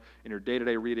life, in your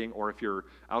day-to-day reading, or if you're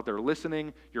out there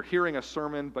listening, you're hearing a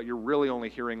sermon, but you're really only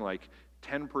hearing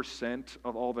 10%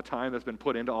 of all the time that's been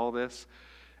put into all this.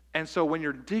 And so when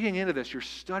you're digging into this, you're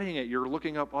studying it, you're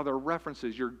looking up other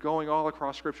references, you're going all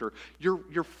across Scripture,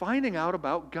 you're finding out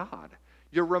about God.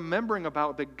 You're remembering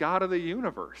about the God of the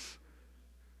universe.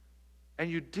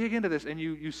 And you dig into this, and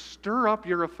you stir up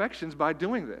your affections by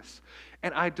doing this.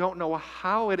 And I don't know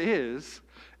how it is,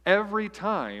 every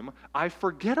time I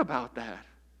forget about that.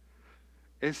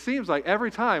 It seems like every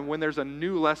time when there's a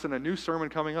new lesson, a new sermon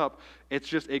coming up,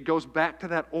 it goes back to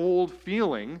that old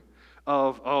feeling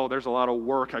of, oh, there's a lot of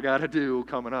work I got to do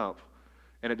coming up.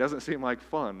 And it doesn't seem like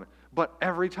fun. But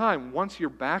every time, once you're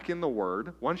back in the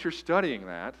Word, once you're studying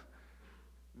that,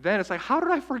 then it's like, how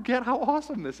did I forget how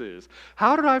awesome this is?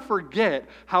 How did I forget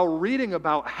how reading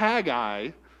about Haggai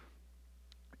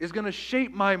is going to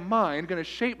shape my mind, going to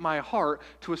shape my heart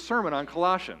to a sermon on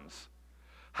Colossians?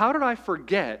 How did I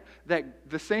forget that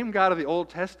the same God of the Old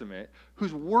Testament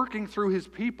who's working through his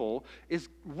people is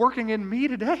working in me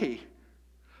today?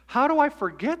 How do I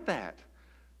forget that?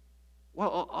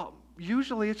 Well,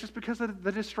 usually it's just because of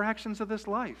the distractions of this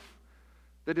life,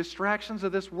 the distractions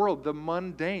of this world, the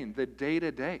mundane, the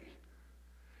day-to-day.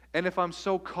 And if I'm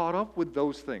so caught up with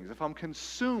those things, if I'm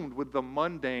consumed with the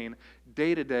mundane,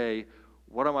 day-to-day,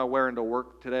 what am I wearing to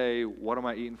work today? What am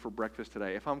I eating for breakfast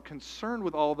today? If I'm concerned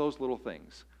with all those little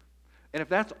things, and if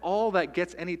that's all that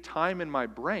gets any time in my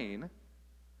brain,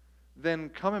 then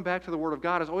coming back to the Word of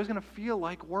God is always going to feel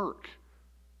like work.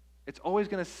 It's always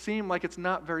going to seem like it's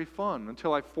not very fun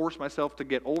until I force myself to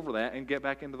get over that and get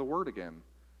back into the Word again.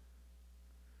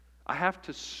 I have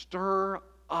to stir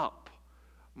up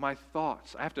my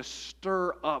thoughts. I have to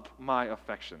stir up my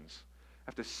affections.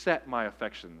 I have to set my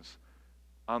affections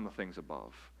on the things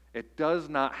above. It does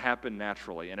not happen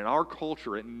naturally, and in our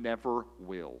culture, it never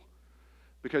will,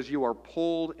 because you are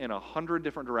pulled in 100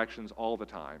 different directions all the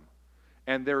time,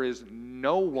 and there is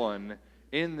no one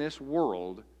in this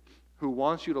world who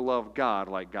wants you to love God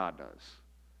like God does.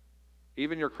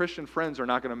 Even your Christian friends are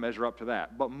not going to measure up to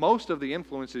that, but most of the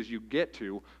influences you get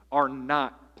to are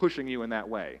not pushing you in that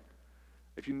way.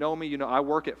 If you know me, you know I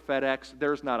work at FedEx.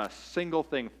 There's not a single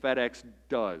thing FedEx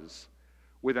does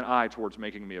with an eye towards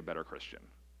making me a better Christian.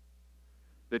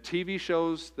 The TV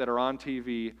shows that are on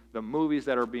TV, the movies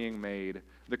that are being made,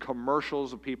 the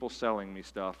commercials of people selling me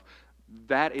stuff,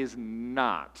 that is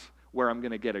not where I'm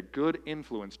going to get a good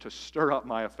influence to stir up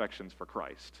my affections for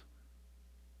Christ.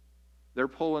 They're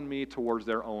pulling me towards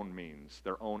their own means,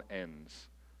 their own ends.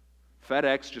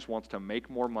 FedEx just wants to make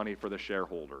more money for the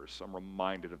shareholders. I'm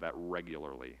reminded of that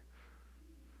regularly.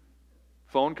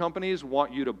 Phone companies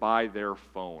want you to buy their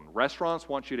phone. Restaurants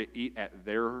want you to eat at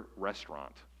their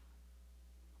restaurant.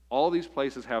 All these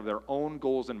places have their own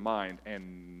goals in mind,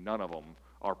 and none of them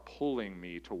are pulling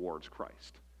me towards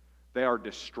Christ. They are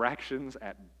distractions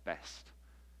at best.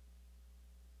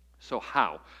 So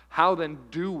how? How then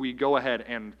do we go ahead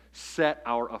and set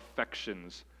our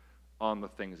affections on the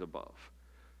things above?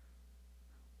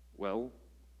 Well,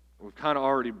 we've kind of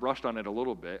already brushed on it a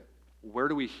little bit. Where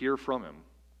do we hear from him?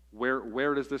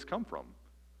 Where does this come from?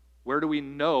 Where do we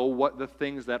know what the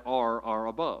things that are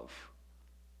above?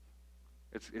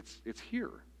 It's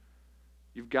here.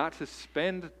 You've got to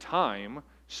spend time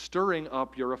stirring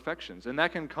up your affections, and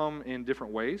that can come in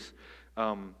different ways.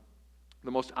 The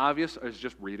most obvious is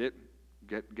just read it.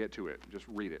 Get to it. Just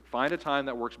read it. Find a time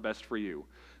that works best for you.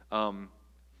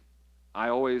 I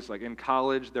always, like in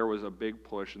college, there was a big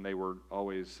push, and they were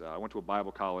always, I went to a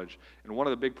Bible college, and one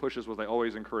of the big pushes was they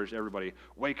always encouraged everybody,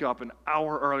 wake up an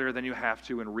hour earlier than you have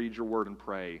to and read your word and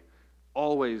pray.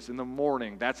 Always in the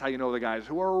morning. That's how you know the guys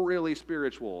who are really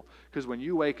spiritual. Because when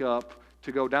you wake up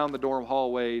to go down the dorm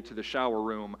hallway to the shower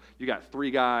room, you got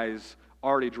 3 guys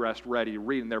already dressed, ready,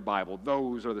 reading their Bible.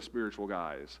 Those are the spiritual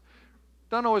guys.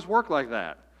 Doesn't always work like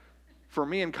that. For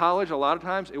me in college, a lot of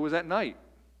times, it was at night.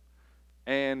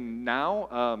 And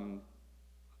now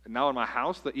in my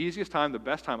house, the easiest time, the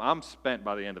best time, I'm spent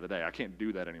by the end of the day. I can't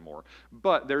do that anymore.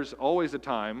 But there's always a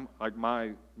time, like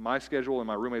my schedule and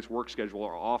my roommate's work schedule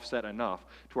are offset enough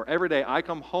to where every day I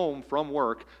come home from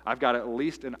work, I've got at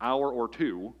least an hour or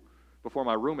 2 before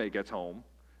my roommate gets home.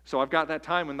 So I've got that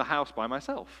time in the house by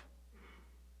myself.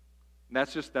 And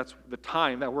that's the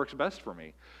time that works best for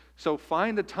me. So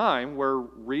find a time where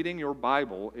reading your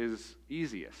Bible is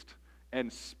easiest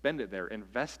and spend it there,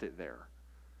 invest it there.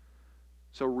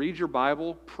 So read your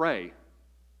Bible, pray.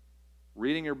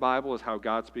 Reading your Bible is how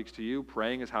God speaks to you.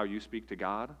 Praying is how you speak to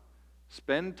God.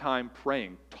 Spend time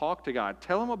praying. Talk to God.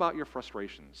 Tell Him about your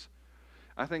frustrations.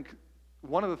 I think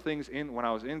one of the things when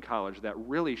I was in college that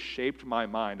really shaped my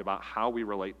mind about how we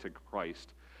relate to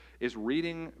Christ is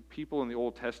reading people in the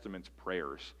Old Testament's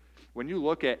prayers. When you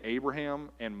look at Abraham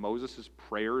and Moses'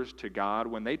 prayers to God,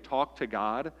 when they talk to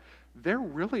God, they're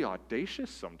really audacious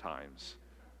sometimes.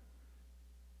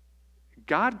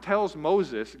 God tells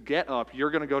Moses, get up, you're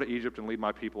going to go to Egypt and lead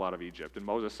my people out of Egypt. And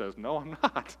Moses says, no, I'm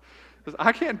not. He says,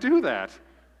 I can't do that.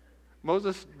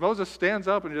 Moses stands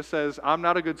up and just says, I'm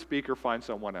not a good speaker, find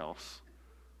someone else.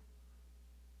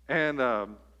 And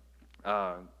I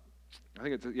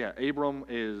think Abram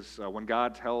is, when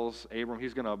God tells Abram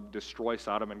he's going to destroy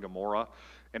Sodom and Gomorrah,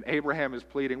 and Abraham is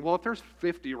pleading, well, if there's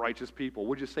 50 righteous people,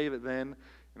 would you save it then?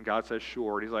 And God says,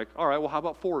 sure. And he's like, all right, well, how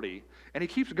about 40? And he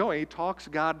keeps going. He talks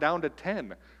God down to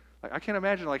 10. Like, I can't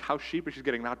imagine how sheepish he's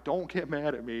getting. Now, don't get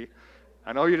mad at me.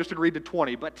 I know you just agreed to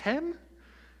 20, but 10?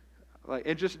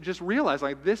 And just realize,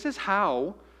 this is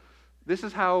how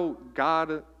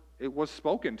God it was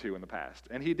spoken to in the past.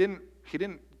 And he didn't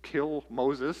kill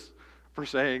Moses for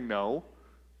saying no.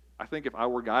 I think if I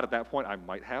were God at that point, I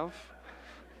might have.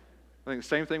 I think the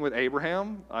same thing with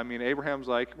Abraham. Abraham's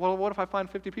like, well, what if I find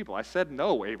 50 people? I said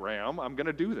no, Abraham. I'm going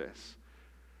to do this.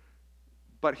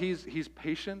 But he's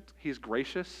patient. He's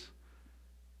gracious.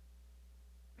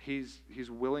 He's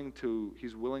willing to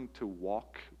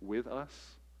walk with us.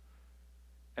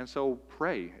 And so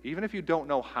pray. Even if you don't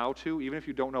know how to, even if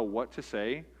you don't know what to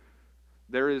say,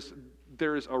 there's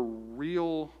a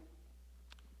real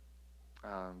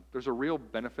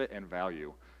benefit and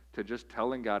value to just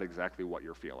telling God exactly what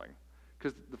you're feeling.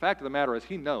 Because the fact of the matter is,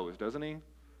 He knows, doesn't He?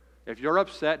 If you're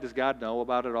upset, does God know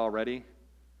about it already?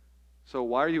 So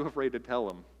why are you afraid to tell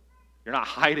Him? You're not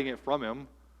hiding it from Him.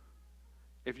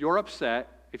 If you're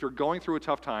upset, if you're going through a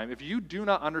tough time, if you do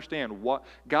not understand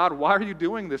God, why are you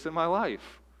doing this in my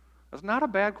life? That's not a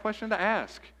bad question to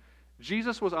ask.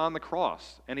 Jesus was on the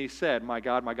cross, and He said, my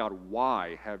God,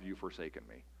 why have you forsaken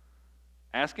me?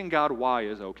 Asking God why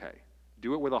is okay.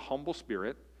 Do it with a humble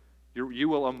spirit. You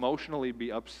will emotionally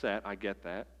be upset. I get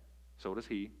that. So does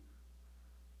He.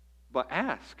 But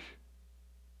ask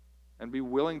and be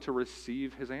willing to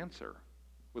receive His answer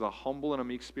with a humble and a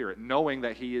meek spirit, knowing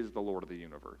that He is the Lord of the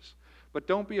universe. But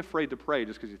don't be afraid to pray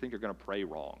just because you think you're going to pray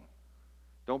wrong.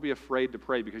 Don't be afraid to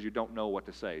pray because you don't know what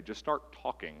to say. Just start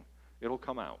talking. It'll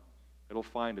come out. It'll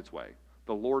find its way.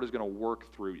 The Lord is going to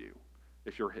work through you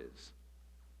if you're His.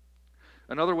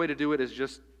 Another way to do it is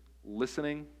just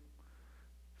listening.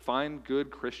 Find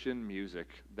good Christian music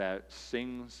that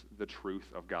sings the truth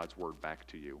of God's word back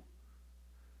to you.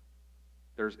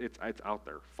 It's out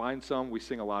there. Find some. We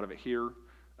sing a lot of it here.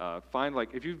 Find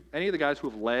any of the guys who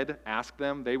have led, ask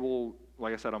them. They will.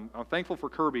 Like I said, I'm thankful for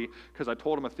Kirby because I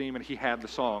told him a theme and he had the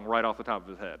song right off the top of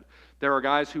his head. There are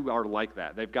guys who are like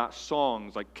that. They've got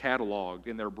songs cataloged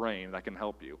in their brain that can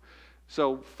help you.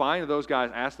 So find those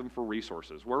guys, ask them for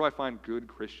resources. Where do I find good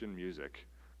Christian music?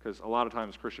 Because a lot of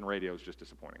times Christian radio is just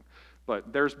disappointing.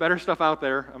 But there's better stuff out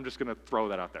there. I'm just going to throw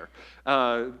that out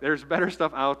there. There's better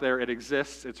stuff out there. It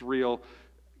exists. It's real.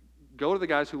 Go to the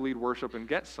guys who lead worship and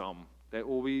get some that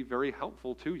will be very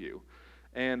helpful to you.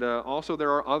 And also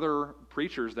there are other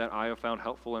preachers that I have found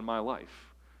helpful in my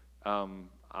life.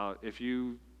 If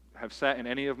you have sat in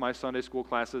any of my Sunday school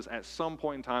classes, at some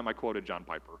point in time I quoted John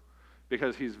Piper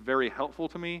because he's very helpful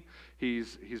to me.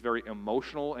 He's very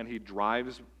emotional, and he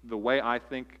drives the way I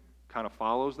think kind of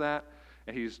follows that,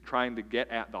 and he's trying to get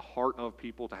at the heart of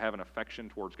people to have an affection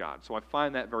towards God. So I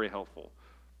find that very helpful.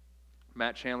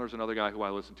 Matt Chandler's another guy who I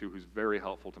listen to who's very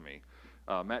helpful to me.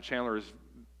 Matt Chandler is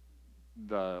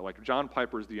John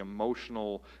Piper is the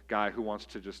emotional guy who wants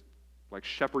to just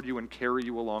shepherd you and carry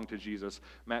you along to Jesus.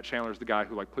 Matt Chandler's the guy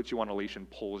who puts you on a leash and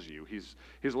pulls you. He's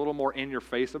a little more in your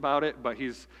face about it, but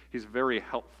he's very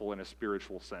helpful in a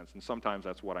spiritual sense, and sometimes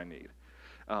that's what I need.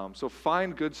 So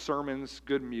find good sermons,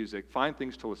 good music, find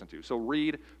things to listen to. So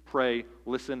read, pray,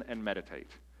 listen, and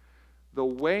meditate. The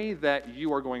way that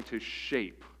you are going to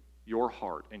shape your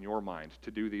heart and your mind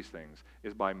to do these things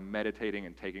is by meditating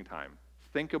and taking time.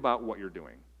 Think about what you're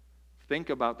doing. Think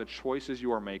about the choices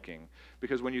you are making,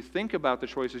 because when you think about the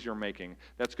choices you're making,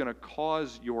 that's going to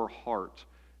cause your heart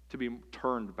to be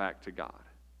turned back to God.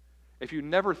 If you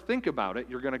never think about it,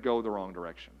 you're going to go the wrong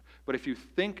direction. But if you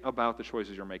think about the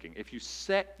choices you're making, if you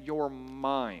set your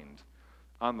mind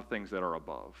on the things that are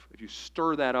above, if you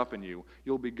stir that up in you,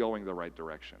 you'll be going the right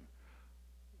direction.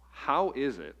 How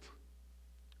is it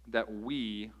that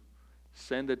we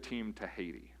send a team to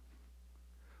Haiti?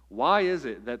 Why is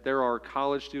it that there are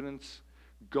college students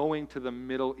going to the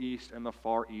Middle East and the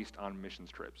Far East on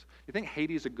missions trips? You think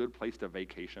Haiti is a good place to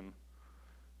vacation?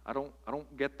 I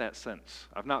don't get that sense.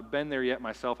 I've not been there yet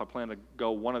myself. I plan to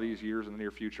go one of these years in the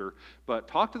near future. But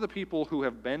talk to the people who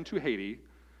have been to Haiti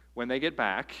when they get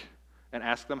back and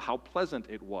ask them how pleasant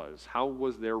it was. How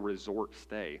was their resort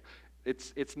stay?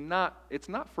 It's not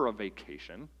for a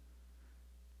vacation.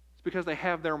 It's because they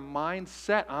have their mind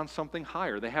set on something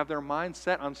higher. They have their mind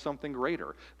set on something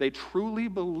greater. They truly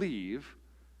believe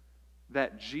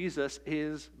that Jesus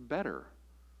is better.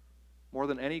 More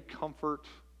than any comfort,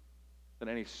 than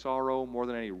any sorrow, more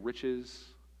than any riches.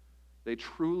 They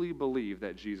truly believe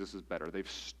that Jesus is better. They've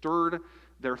stirred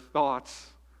their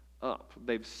thoughts up.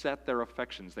 They've set their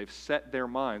affections. They've set their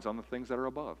minds on the things that are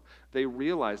above. They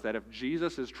realize that if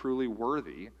Jesus is truly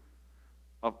worthy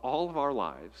of all of our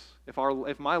lives,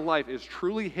 if my life is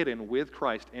truly hidden with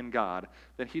Christ in God,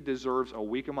 then he deserves a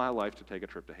week of my life to take a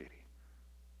trip to Haiti.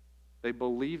 They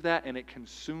believe that, and it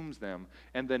consumes them.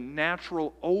 And the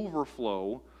natural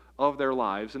overflow of their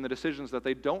lives and the decisions that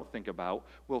they don't think about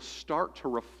will start to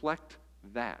reflect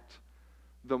that.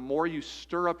 The more you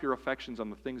stir up your affections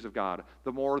on the things of God,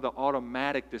 the more the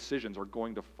automatic decisions are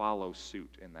going to follow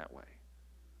suit in that way.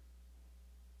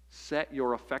 Set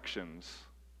your affections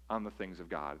on the things of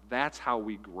God. That's how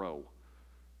we grow.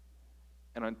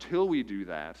 And until we do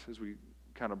that, as we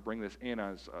kind of bring this in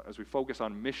as we focus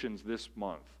on missions this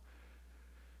month,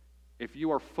 if you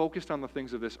are focused on the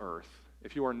things of this earth,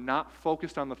 if you are not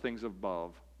focused on the things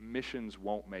above, missions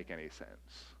won't make any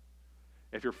sense.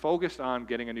 If you're focused on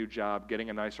getting a new job, getting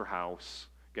a nicer house,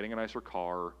 getting a nicer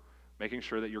car, making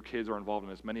sure that your kids are involved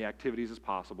in as many activities as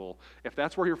possible, if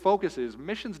that's where your focus is,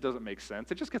 missions doesn't make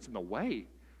sense. It just gets in the way.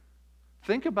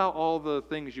 Think about all the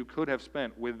things you could have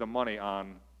spent with the money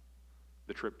on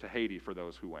the trip to Haiti for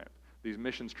those who went, these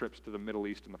missions trips to the Middle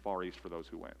East and the Far East for those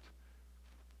who went.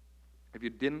 If you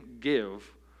didn't give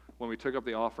when we took up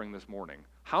the offering this morning,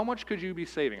 how much could you be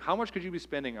saving? How much could you be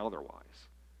spending otherwise?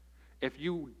 If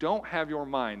you don't have your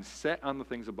mind set on the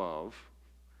things above,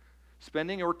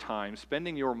 spending your time,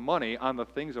 spending your money on the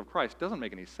things of Christ doesn't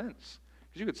make any sense,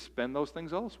 because you could spend those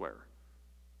things elsewhere.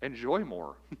 Enjoy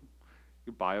more.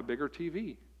 You buy a bigger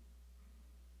TV.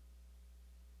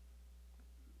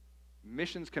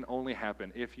 Missions can only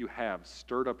happen if you have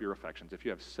stirred up your affections, if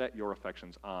you have set your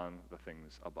affections on the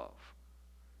things above.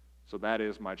 So that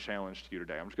is my challenge to you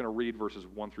today. I'm just going to read verses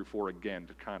 1 through 4 again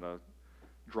to kind of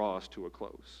draw us to a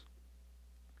close.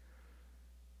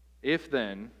 If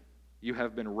then you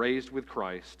have been raised with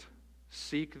Christ,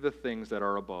 seek the things that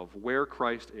are above, where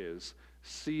Christ is,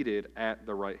 seated at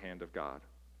the right hand of God.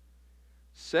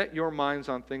 Set your minds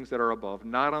on things that are above,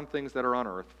 not on things that are on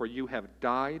earth, for you have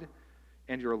died,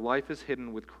 and your life is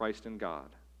hidden with Christ in God.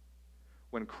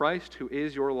 When Christ, who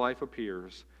is your life,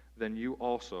 appears, then you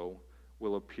also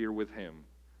will appear with him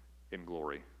in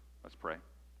glory. Let's pray.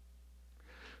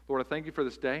 Lord, I thank you for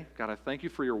this day. God, I thank you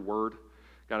for your word.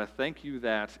 God, I thank you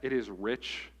that it is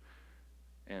rich,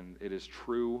 and it is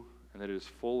true, and that it is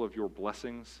full of your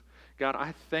blessings. God,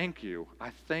 I thank you.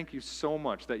 I thank you so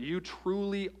much that you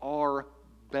truly are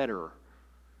better.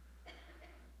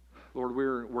 Lord,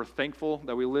 we're thankful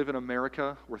that we live in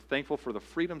America. We're thankful for the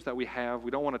freedoms that we have.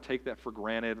 We don't want to take that for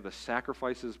granted, the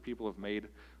sacrifices people have made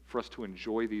for us to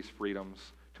enjoy these freedoms,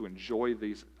 to enjoy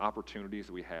these opportunities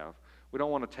that we have. We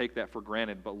don't want to take that for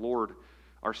granted, but Lord,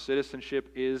 our citizenship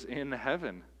is in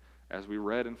heaven, as we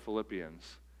read in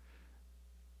Philippians.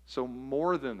 So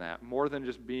more than that, more than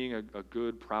just being a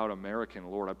good, proud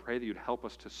American, Lord, I pray that you'd help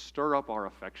us to stir up our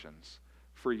affections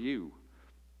for you.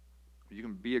 You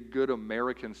can be a good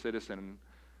American citizen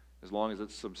as long as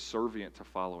it's subservient to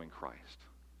following Christ.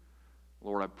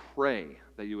 Lord, I pray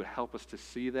that you would help us to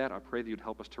see that. I pray that you'd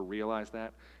help us to realize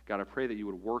that. God, I pray that you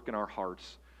would work in our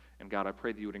hearts. And God, I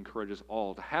pray that you would encourage us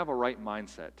all to have a right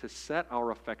mindset, to set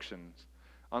our affections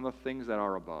on the things that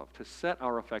are above, to set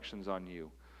our affections on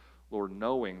you, Lord,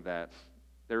 knowing that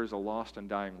there is a lost and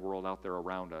dying world out there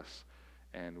around us,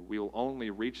 and we will only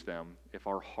reach them if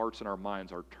our hearts and our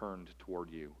minds are turned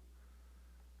toward you.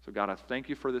 So God, I thank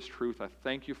you for this truth. I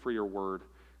thank you for your word.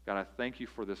 God, I thank you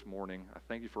for this morning. I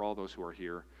thank you for all those who are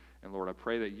here. And Lord, I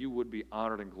pray that you would be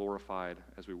honored and glorified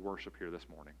as we worship here this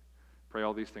morning. Pray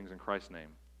all these things in Christ's name.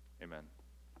 Amen.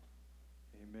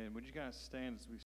 Amen. Would you guys stand as we